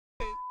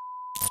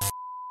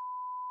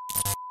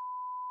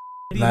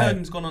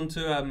Hearn's gone on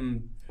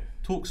to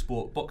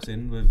TalkSport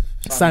boxing with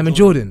Simon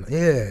Jordan.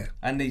 Yeah.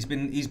 And he's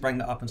bring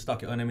that up and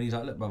stuck it on him, and he's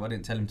like, look, bro, I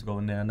didn't tell him to go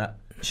in there and that.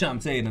 Shit,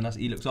 I'm saying, and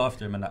he looks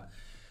after him and that.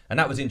 And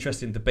that was an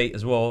interesting debate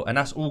as well. And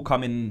that's all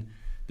coming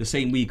the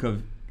same week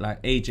of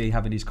like AJ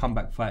having his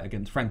comeback fight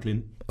against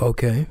Franklin.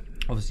 Okay.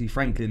 Obviously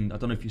Franklin, I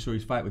don't know if you saw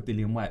his fight with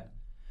Dillian White,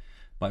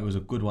 but it was a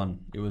good one.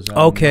 It was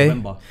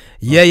November.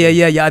 Yeah,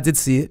 I did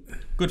see it.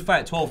 Good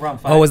fight,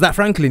 12-round fight. Oh, was that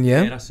Franklin?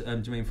 Yeah, yeah, that's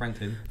Jermaine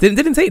Franklin.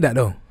 Didn't take that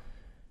though.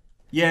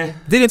 Yeah,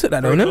 didn't took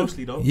that very though,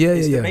 closely no? though. Yeah,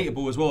 it's yeah.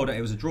 debatable as well that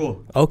it was a draw.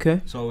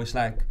 Okay. So it's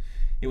like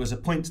it was a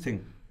points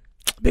thing.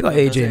 Big up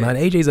AJ, man.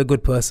 AJ's a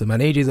good person, man.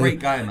 AJ's great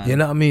guy, man. You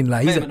know what I mean?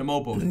 Like he's at the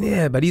mobiles, bro.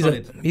 Yeah, but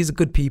he's a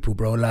good people,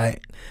 bro.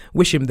 Like,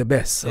 wish him the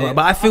best. Yeah,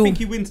 but I think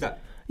he wins that.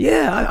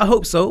 Yeah, I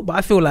hope so. But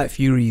I feel like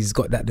Fury's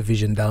got that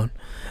division down.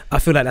 I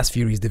feel like that's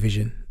Fury's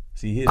division.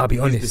 See, I'll be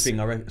honest. The thing.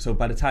 I reckon, so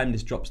by the time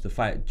this drops, the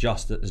fight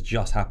has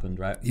just happened,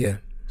 right? Yeah.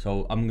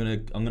 So I'm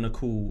gonna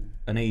call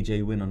an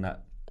AJ win on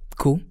that.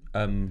 Cool.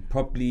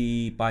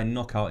 Probably by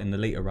knockout in the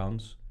later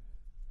rounds.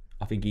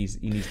 I think he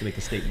needs to make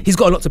a statement. He's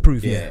got a lot to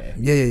prove. Yeah.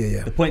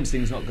 The points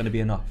thing's not going to be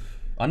enough.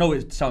 I know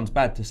it sounds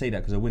bad to say that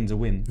because a win's a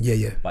win.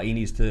 Yeah. But he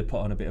needs to put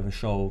on a bit of a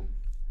show,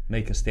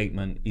 make a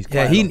statement. He's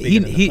quite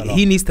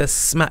he needs to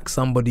smack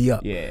somebody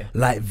up. Yeah.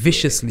 Like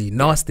viciously,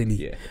 nastily.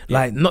 Yeah.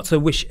 Like not to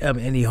wish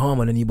any harm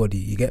on anybody.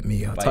 You get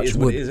me? But touch it is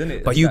wood. what it is, isn't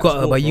it? But it's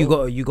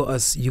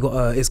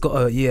got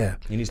a yeah.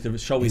 He needs to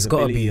show his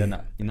ability and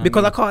that. You know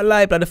because what I can't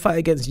lie, like the fight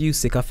against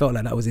Usyk, I felt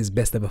like that was his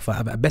best ever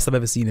fight. Best I've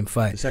ever seen him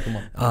fight. The second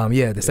one.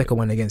 The second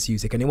one against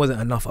Usyk, and it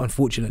wasn't enough,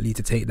 unfortunately,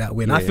 to take that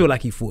win. I feel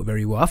like he fought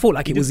very well. I feel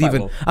like it was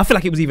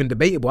even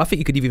debatable. I think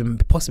you could even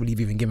possibly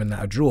have even given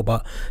that a draw,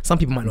 but some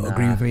people might not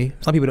agree with me.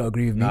 Some people don't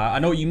agree with me. I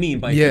know what you mean,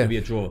 but it could be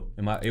a draw.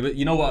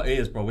 You know what it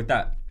is, bro. With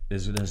that,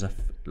 there's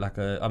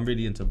I'm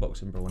really into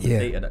boxing, bro. And the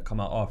data that come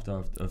out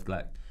after of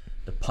like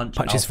the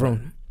punches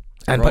thrown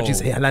and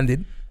punches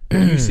landed.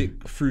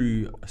 Usyk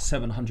threw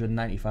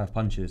 795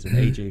 punches and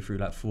AJ threw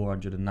like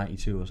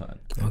 492 or something.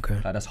 Okay,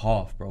 like that's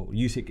half, bro.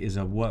 Usyk is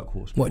a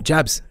workhorse, bro. What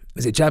jabs?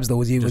 Is it jabs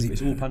though?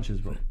 It's all punches,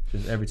 bro.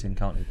 Just everything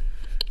counted.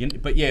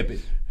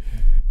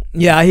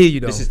 Yeah, I hear you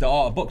though. This is the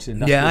art of boxing.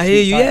 That's I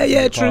hear you.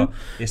 Yeah, true.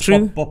 It's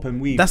true. Bop and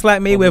weave. That's like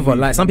Mayweather.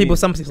 Like some people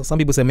say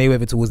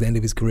Mayweather towards the end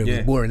of his career was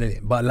boring, innit?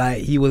 But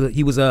like he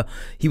was a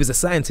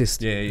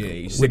scientist. Yeah.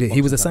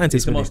 He was a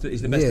scientist.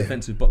 He's the best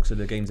defensive boxer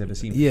the game's ever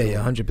seen.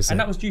 Yeah, 100%. And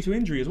that was due to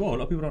injury as well. A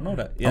lot of people don't know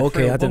that.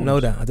 Okay, I didn't know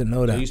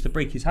that. He used to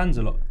break his hands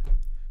a lot.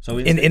 So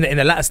in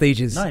the latter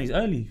stages. No, he's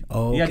early.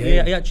 Oh,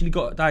 okay. He actually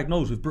got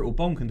diagnosed with brittle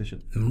bone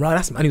condition.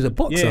 Right, and he was a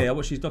boxer. Yeah, I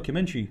watched his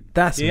documentary.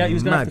 He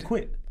was gonna have to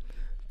quit.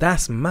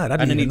 That's mad.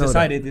 And then he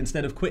decided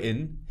instead of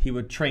quitting, he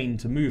would train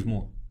to move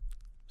more,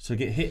 so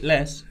get hit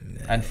less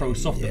and throw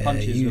softer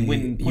punches and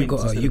win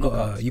points. You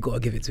gotta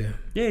give it to him.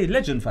 Yeah,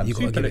 legend, fam.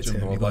 Super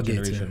legend, bro. Of our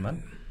generation,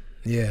 man.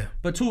 Yeah.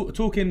 But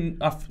talking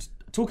of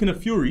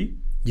Fury,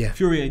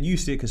 Fury and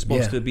Usyk are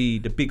supposed to be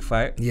the big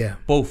fight. Yeah.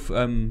 Both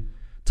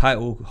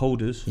title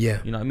holders.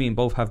 Yeah. You know what I mean?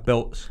 Both have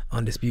belts.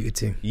 Undisputed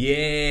team.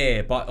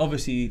 Yeah, but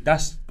obviously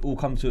that's all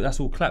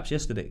collapsed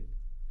yesterday.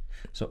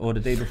 So or the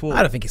day before.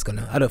 I don't think it's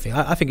gonna. I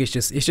think it's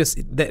just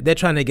they're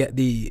trying to get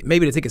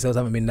maybe the ticket sales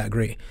haven't been that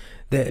great.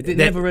 They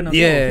never ran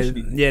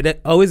officially. Yeah.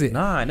 Oh, is it?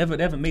 Nah,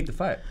 they haven't made the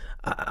fight.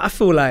 I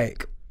feel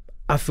like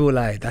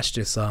that's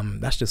just a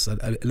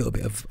little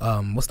bit of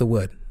what's the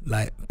word,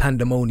 like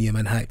pandemonium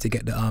and hype to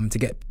get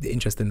the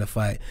interest in the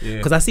fight.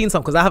 Because I seen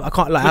some, because I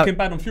can't like looking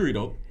bad on Fury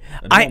though.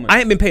 I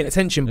ain't been paying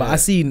attention, but I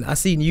seen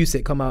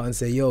Usyk come out and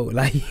say, yo,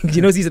 like,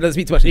 you know, he doesn't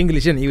speak too much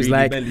English, and he was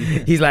like,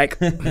 he's like,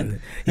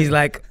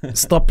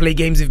 stop play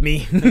games with me.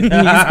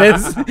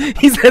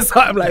 he says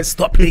something like,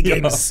 stop play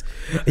games.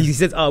 He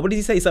says, what did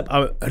he say? He said,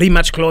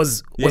 rematch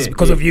clause was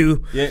because of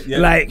you.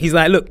 Like, he's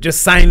like, look,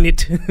 just sign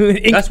it. ink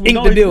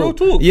the deal. Real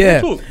talk.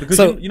 Because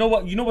so, you know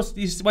why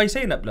he's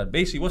saying that, blood.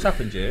 Basically, what's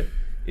happened here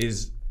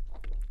is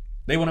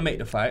they want to make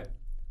the fight.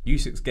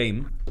 Usyk's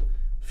game.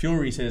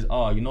 Fury says,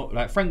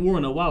 like Frank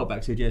Warren a while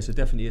back said, so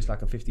definitely it's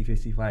like a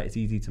 50-50 fight. It's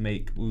easy to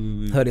make.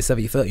 Heard it's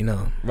 70-30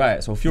 now.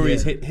 Right, so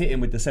Fury's hit him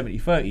with the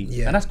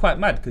 70-30. And that's quite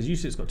mad because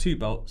Usyk's got 2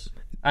 belts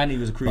and he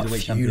was a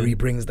cruiserweight champion. Fury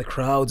brings the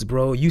crowds,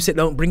 bro. Usyk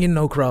don't bring in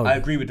no crowd. I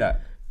agree with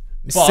that.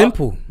 It's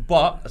simple.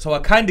 So I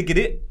kind of get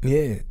it.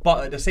 Yeah.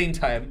 But at the same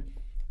time,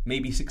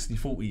 maybe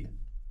 60-40.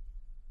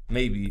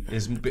 Maybe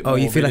is a bit more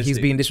you feel realistic. like he's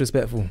being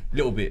disrespectful? A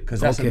little bit,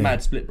 because that's a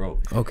mad split, bro.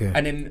 Okay.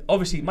 And then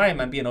obviously my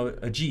man being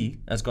a G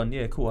has gone,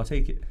 yeah, cool, I'll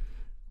take it.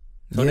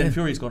 So then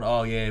Fury's gone,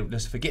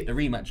 let's forget the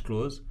rematch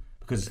clause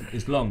because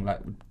it's long,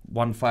 like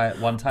one fight,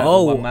 one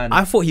title, one man.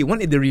 I thought he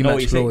wanted the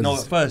rematch clause. No,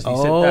 at first he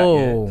said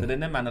that. So then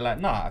them man are like,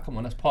 nah, come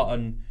on,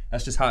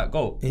 that's just how it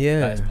goes.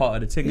 Yeah, like, it's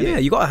part of the thing. Yeah,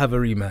 you gotta have a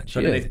rematch.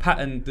 So then they've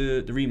patterned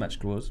the rematch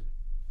clause.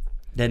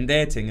 Then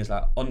their thing is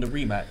like on the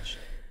rematch,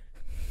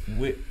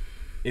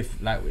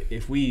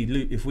 if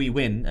we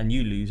win and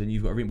you lose and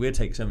you've got a rematch, we'll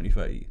take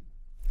 70-30.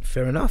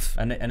 Fair enough.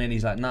 And then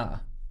he's like, nah.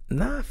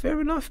 Nah, fair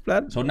enough,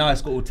 blood. So now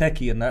it's got all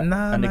techie and that,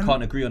 and they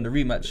can't agree on the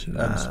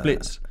rematch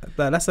splits.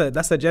 Blood,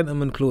 that's a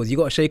gentleman clause. You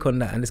got to shake on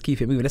that and let's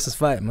keep it moving. Let's just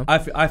fight, man.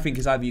 I think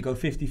it's either you go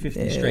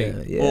 50-50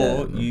 straight,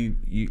 or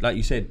you like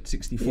you said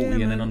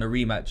 60-40, and then on the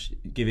rematch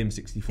give him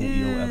 60-40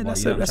 or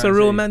whatever. That's a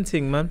real man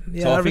thing, man.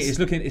 Yeah, so I think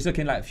it's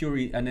looking like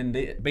Fury, and then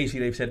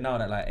they've said now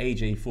that like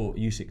AJ fought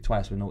Usyk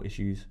twice with no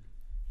issues.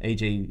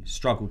 AJ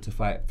struggled to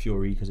fight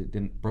Fury because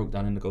it broke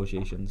down in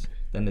negotiations.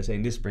 Then they're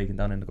saying this breaking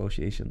down in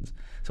negotiations.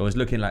 So it's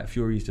looking like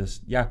Fury's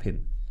just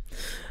yapping.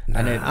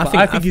 And then,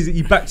 I think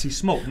he backs his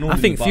smoke normally.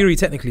 I think Fury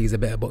technically is a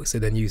better boxer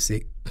than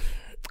Usyk.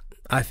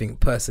 I think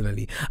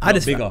personally. I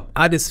just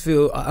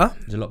feel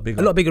he's a lot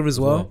bigger as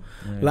well.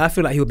 Yeah. Like, I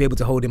feel like he'll be able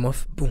to hold him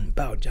off. Boom,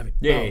 bow, jab it.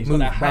 Yeah, he's got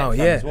that height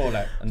as well,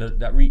 like, and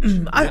that reach.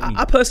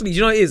 I personally, do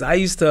you know what it is? I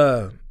used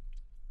to,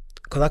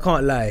 because I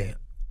can't lie,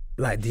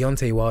 like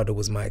Deontay Wilder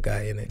was my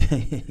guy,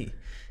 innit?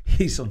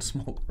 He's on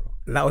smoke, bro.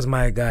 That was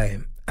my guy.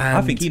 And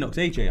I think he knocked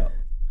AJ out.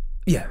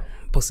 Yeah,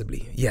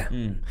 possibly. Yeah.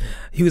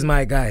 He was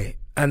my guy.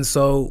 And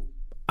so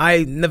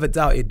I never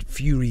doubted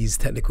Fury's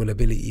technical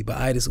ability, but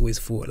I just always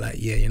thought like,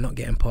 yeah, you're not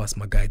getting past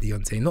my guy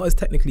Deontay. Not as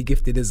technically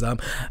gifted as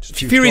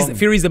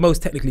Fury's the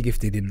most technically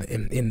gifted in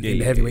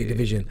the heavyweight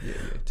division.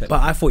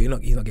 But I thought he's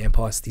not getting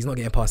past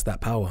that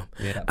power.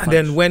 Yeah, that and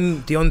then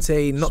when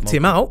Deontay knocked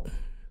him out,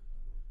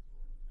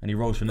 and he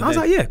rose from the I was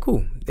like, yeah,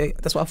 cool. Yeah,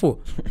 that's what I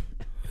thought.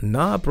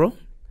 Nah, bro.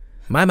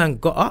 My man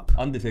got up.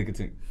 Undertaker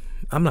thing.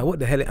 I'm like, what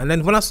the hell? And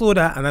then when I saw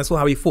that and I saw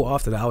how he fought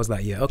after that, I was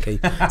like, yeah, okay,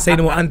 say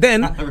no more. And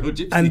then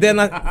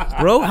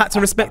I had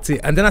to respect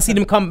it. And then I seen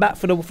him come back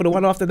for the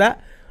one after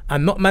that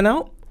and knock man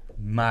out.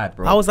 Mad,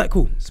 bro. I was like,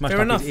 cool. Smashed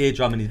up his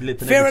eardrum and his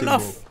lip and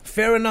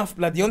fair enough.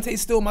 Like,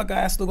 Deontay's still my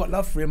guy. I still got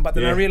love for him. But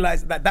then I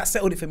realized that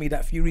settled it for me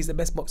that Fury's the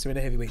best boxer in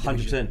the heavyweight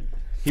division. 100%.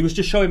 He was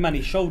just showing man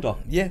his shoulder.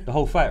 Yeah. The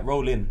whole fight,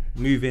 rolling,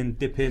 moving,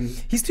 dipping.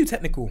 He's too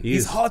technical.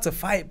 He's hard to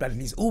fight, but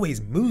he's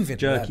always moving.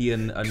 Jerky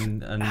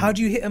and how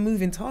do you hit a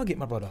moving target,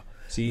 my brother?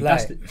 See,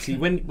 like,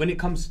 when it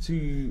comes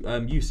to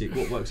Usyk,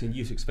 what works in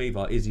Usyk's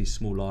favour is he's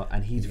smaller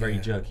and he's very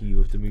jerky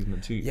with the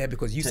movement too. Yeah,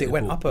 because Usyk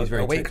went up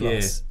a weight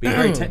class. But he's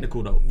very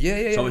technical though.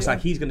 So it's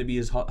like he's going to be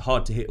as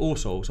hard to hit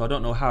also. So I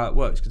don't know how it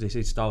works because they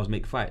say styles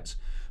make fights.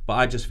 But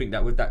I just think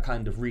that with that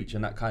kind of reach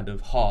and that kind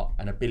of heart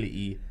and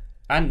ability,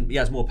 and he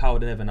has more power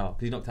than ever now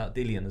because he knocked out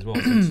Dillian as well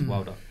since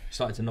Wilder. He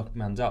started to knock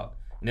mans out.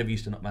 He never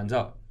used to knock mans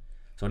out.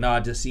 So now I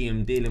just see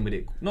him dealing with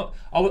it.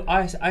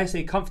 I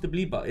say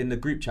comfortably, but in the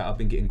group chat I've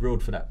been getting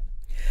grilled for that.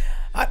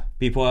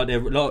 People out there,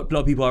 a lot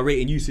of people are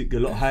rating Usyk a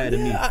lot higher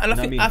than me.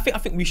 And I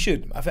think we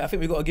should. I think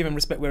we got to give him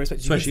respect where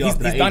respect. Especially he's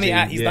done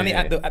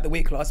it at the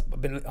weight class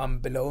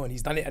below, and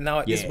he's done it now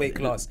at this weight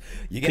class.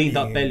 You cleaned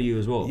up belly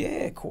as well.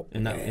 Yeah,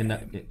 in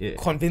that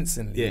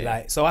convincingly. Yeah.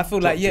 Like, so I feel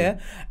like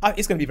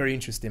it's going to be very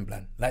interesting,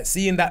 plan. Like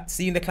seeing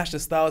the clash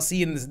of styles,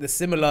 seeing the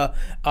similar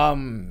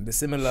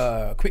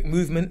quick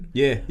movement.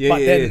 But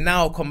then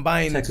now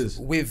combined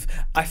with,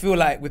 I feel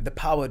like with the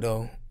power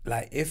though.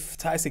 Like if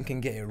Tyson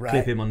can get it right,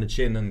 clip him on the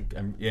chin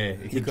and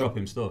he could drop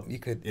him still. You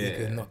could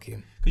knock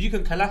him because you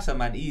can collapse a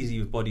man easy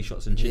with body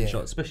shots and chin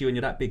shots, especially when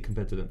you're that big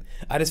compared to them.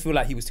 I just feel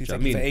like he was too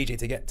techy for AJ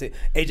to get to.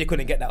 AJ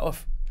couldn't get that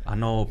off. I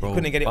know, bro. He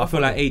couldn't get it off. I feel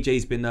like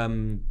AJ's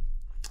been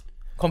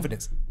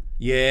confidence.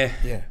 Yeah,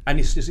 and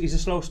he's a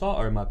slow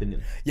starter in my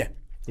opinion. Yeah.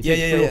 It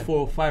takes 3 or 4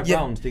 or 5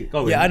 rounds to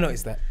go in. Yeah, I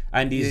noticed that.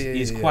 And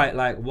he's quite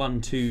like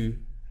 1-2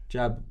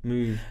 jab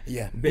move.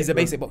 Yeah, he's a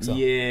basic boxer.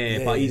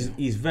 Yeah, but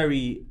he's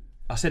very.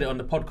 I said it on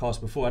the podcast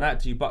before, and I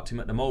actually bucked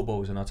him at the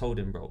mobiles, and I told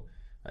him, bro,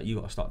 like, you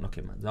got to start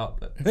knocking man's out.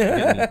 But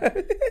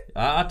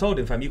I told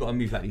him, fam, you got to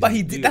move like these. But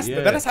he did.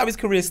 That's how his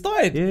career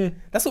started. Yeah,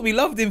 that's what we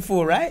loved him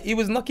for, right? He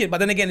was knocking, but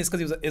then again, it's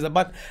because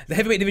the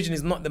heavyweight division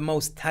is not the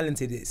most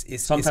talented.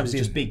 Sometimes it's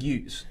just big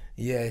youths.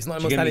 Yeah, it's not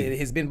the most talented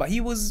it's been, but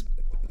he was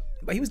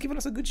giving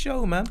us a good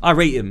show, man. I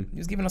rate him. He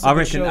was giving us a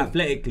good show. I reckon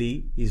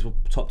athletically, he's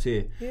top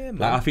tier. Yeah, man.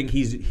 Like, I think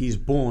he's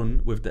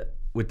born with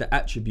the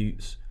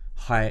attributes.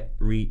 Height,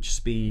 reach,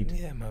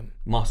 speed,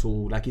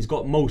 muscle. Like he's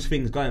got most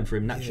things going for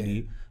him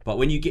naturally. But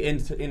when you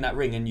get in that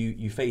ring and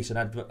you face an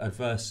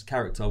adverse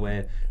character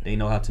where they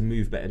know how to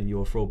move better than you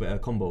or throw better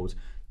combos,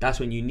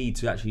 that's when you need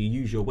to actually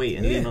use your weight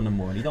and lean on them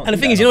more. And the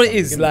thing is, you know what it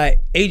is?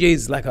 Like AJ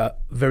is like a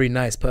very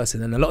nice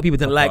person, and a lot of people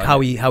didn't like how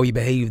he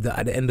behaved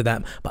at the end of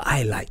that. But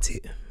I liked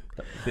it.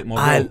 A bit more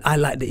I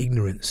like the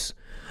ignorance.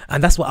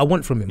 And that's what I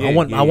want from him. I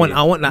want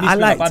that. I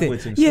liked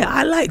it. Yeah,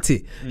 I liked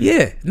it.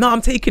 Yeah. No,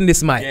 I'm taking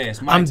this mic.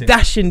 I'm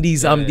dashing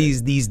these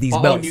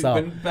belts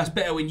out. That's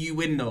better when you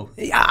win though.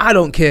 I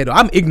don't care though.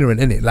 I'm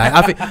ignorant, innit? Like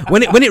I think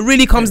when it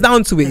really comes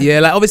down to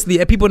it, like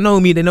obviously people know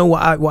me, they know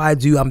what I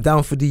do. I'm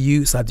down for the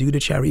youths. I do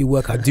the charity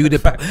work. I do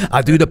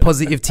the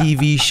positive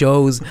TV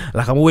shows.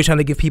 Like I'm always trying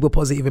to give people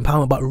positive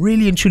empowerment. But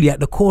really and truly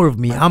at the core of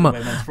me, I'm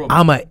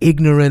a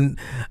ignorant,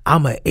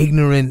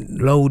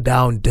 low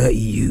down, dirty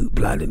youth,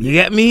 blood. You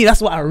get me?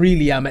 That's what I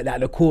really am at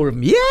the core of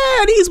me. Yeah,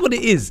 it is what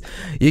it is.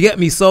 You get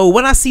me? So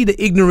when I see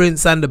the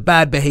ignorance and the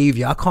bad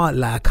behavior, I can't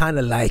lie. I kind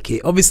of like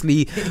it.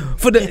 Obviously,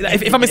 for the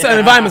if I'm in certain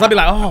environments, I'll be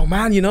like, oh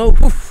man, you know,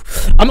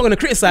 oof. I'm not gonna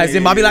criticize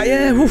him, but I'll be like,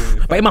 yeah,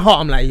 oof. But in my heart,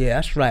 I'm like, yeah,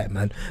 that's right,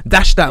 man.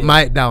 Dash that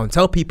mic down.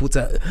 Tell people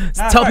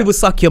people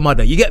suck your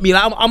mother. You get me?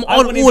 Like I'm on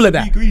all of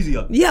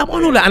that. Yeah, I'm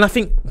on all that. And I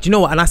think, do you know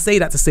what? And I say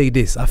that to say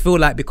this. I feel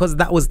like because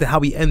that was how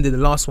he ended the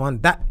last one,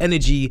 that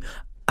energy,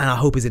 and I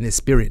hope is in his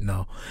spirit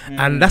now.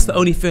 And that's the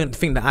only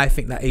thing that I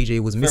think that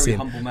AJ was missing.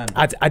 Very humble man.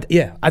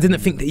 I didn't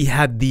think that he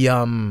had the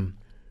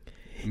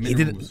he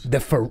didn't the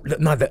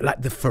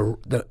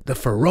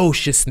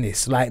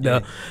ferociousness, like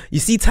you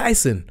see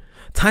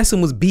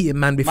Tyson was beating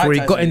man before he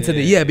got into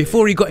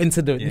before he got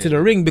into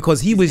the ring,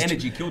 because his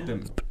energy killed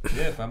them.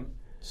 Yeah, fam.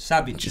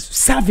 Savage. Just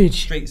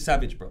savage. Straight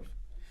savage, bro.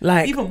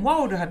 Like even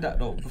Wilder had that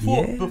though.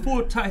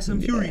 Before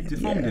Tyson Fury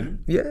deformed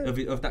him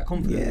of that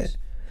confidence.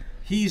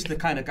 He's the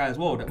kind of guy as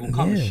well that will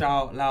come and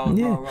shout loud.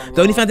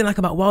 The only thing I didn't like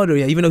about Wilder,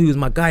 even though he was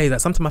my guy, is that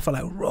sometimes I felt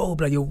like, bro,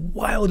 you're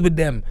wild with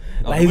them.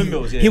 Like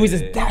he was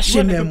just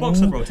dashing them.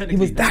 Boxer, bro, he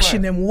was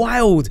dashing them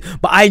wild.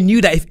 But I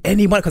knew that if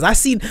anyone, because I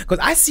seen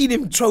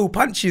him throw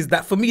punches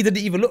that for me didn't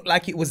even look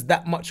like it was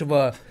that much of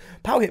a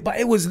power hit, but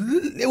it was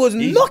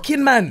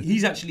knocking, man.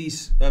 He's actually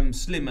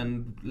slim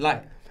and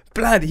light.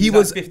 Blood, he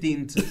was like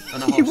 15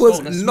 and a half. He was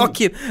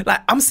knocking.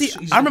 Like I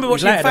remember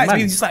watching fights.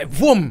 He was just like,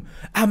 boom,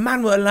 and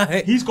man were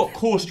like. He's got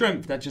core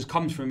strength that just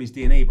comes from his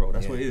DNA, bro.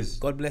 That's what it is.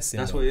 God bless him.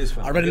 That's what it is.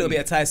 I read a little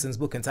bit of Tyson's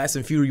book, and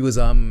Tyson Fury was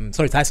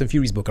Tyson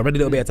Fury's book. I read a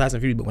little bit of Tyson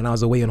Fury's book when I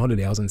was away on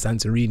holiday. I was in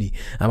Santorini,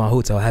 and my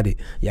hotel had it.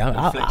 Yeah,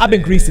 I've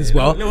been greased as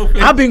well.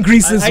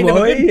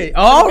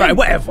 All right,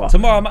 whatever.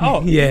 Tomorrow, I'm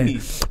out. Yeah,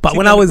 but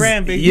when I was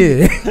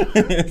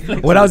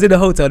when I was in the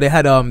hotel, they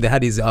had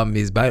his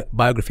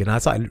biography, and I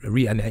started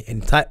reading.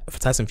 And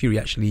Tyson Fury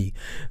actually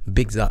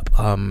bigs up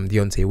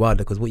Deontay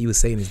Wilder, because what he was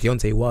saying is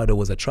Deontay Wilder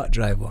was a truck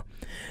driver,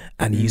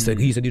 and he used to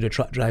do the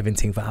truck driving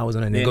thing for hours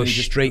and then go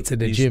straight to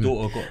the gym.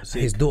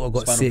 His daughter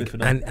got sick,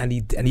 and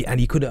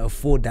he couldn't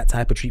afford that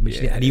type of treatment,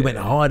 and he went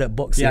hard at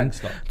boxing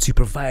to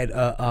provide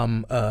a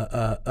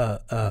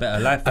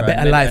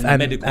better life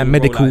and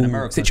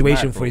medical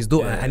situation for his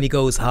daughter. And he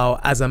goes, how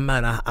as a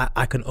man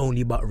I can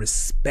only but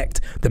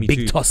respect the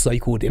big tosser, he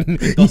called him.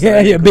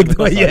 Big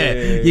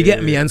tosser. You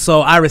get me? And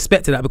so I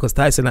respected that, because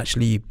Tyson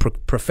actually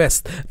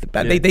professed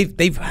that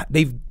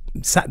they've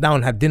sat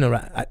down, had dinner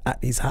at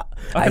his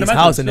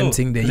house and them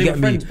thing there. You get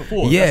me?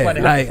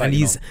 And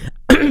he's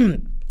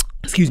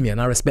excuse me,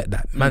 and I respect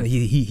that, man.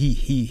 He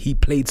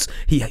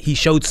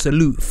showed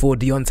salute for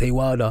Deontay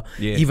Wilder,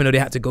 even though they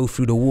had to go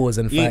through the wars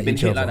and fight each other. He ain't been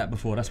hit like that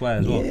before. That's why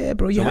as well. Yeah,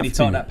 bro. So when he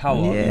took that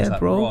power, yeah, like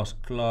bro. Ross,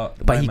 Clark,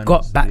 but he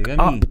got back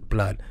up,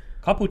 blood.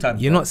 Couple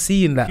times. You're not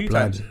seeing that,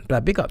 blood.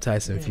 Big up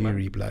Tyson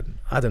Fury, blood.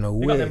 I don't know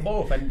where. Big up them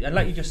both, and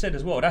like you just said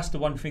as well, that's the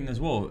one thing as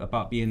well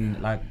about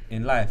being like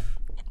in life,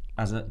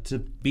 to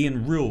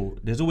being real.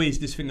 There's always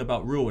this thing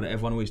about real that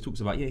everyone always talks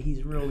about. Yeah,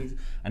 he's real,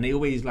 and they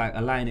always like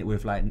align it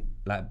with like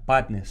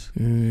badness.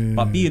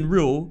 But being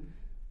real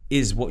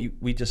is what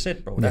we just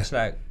said, bro. That's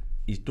like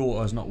his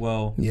daughter's not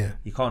well. Yeah,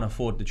 he can't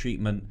afford the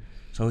treatment.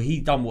 So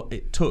he done what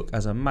it took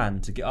as a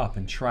man to get up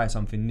and try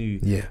something new,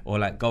 or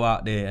like go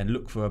out there and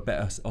look for a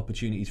better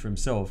opportunities for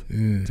himself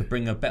to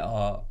bring a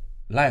better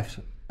life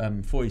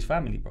for his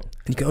family, bro.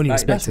 You can only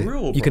respect it.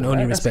 Real, you can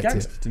only respect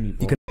it. To me,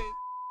 bro.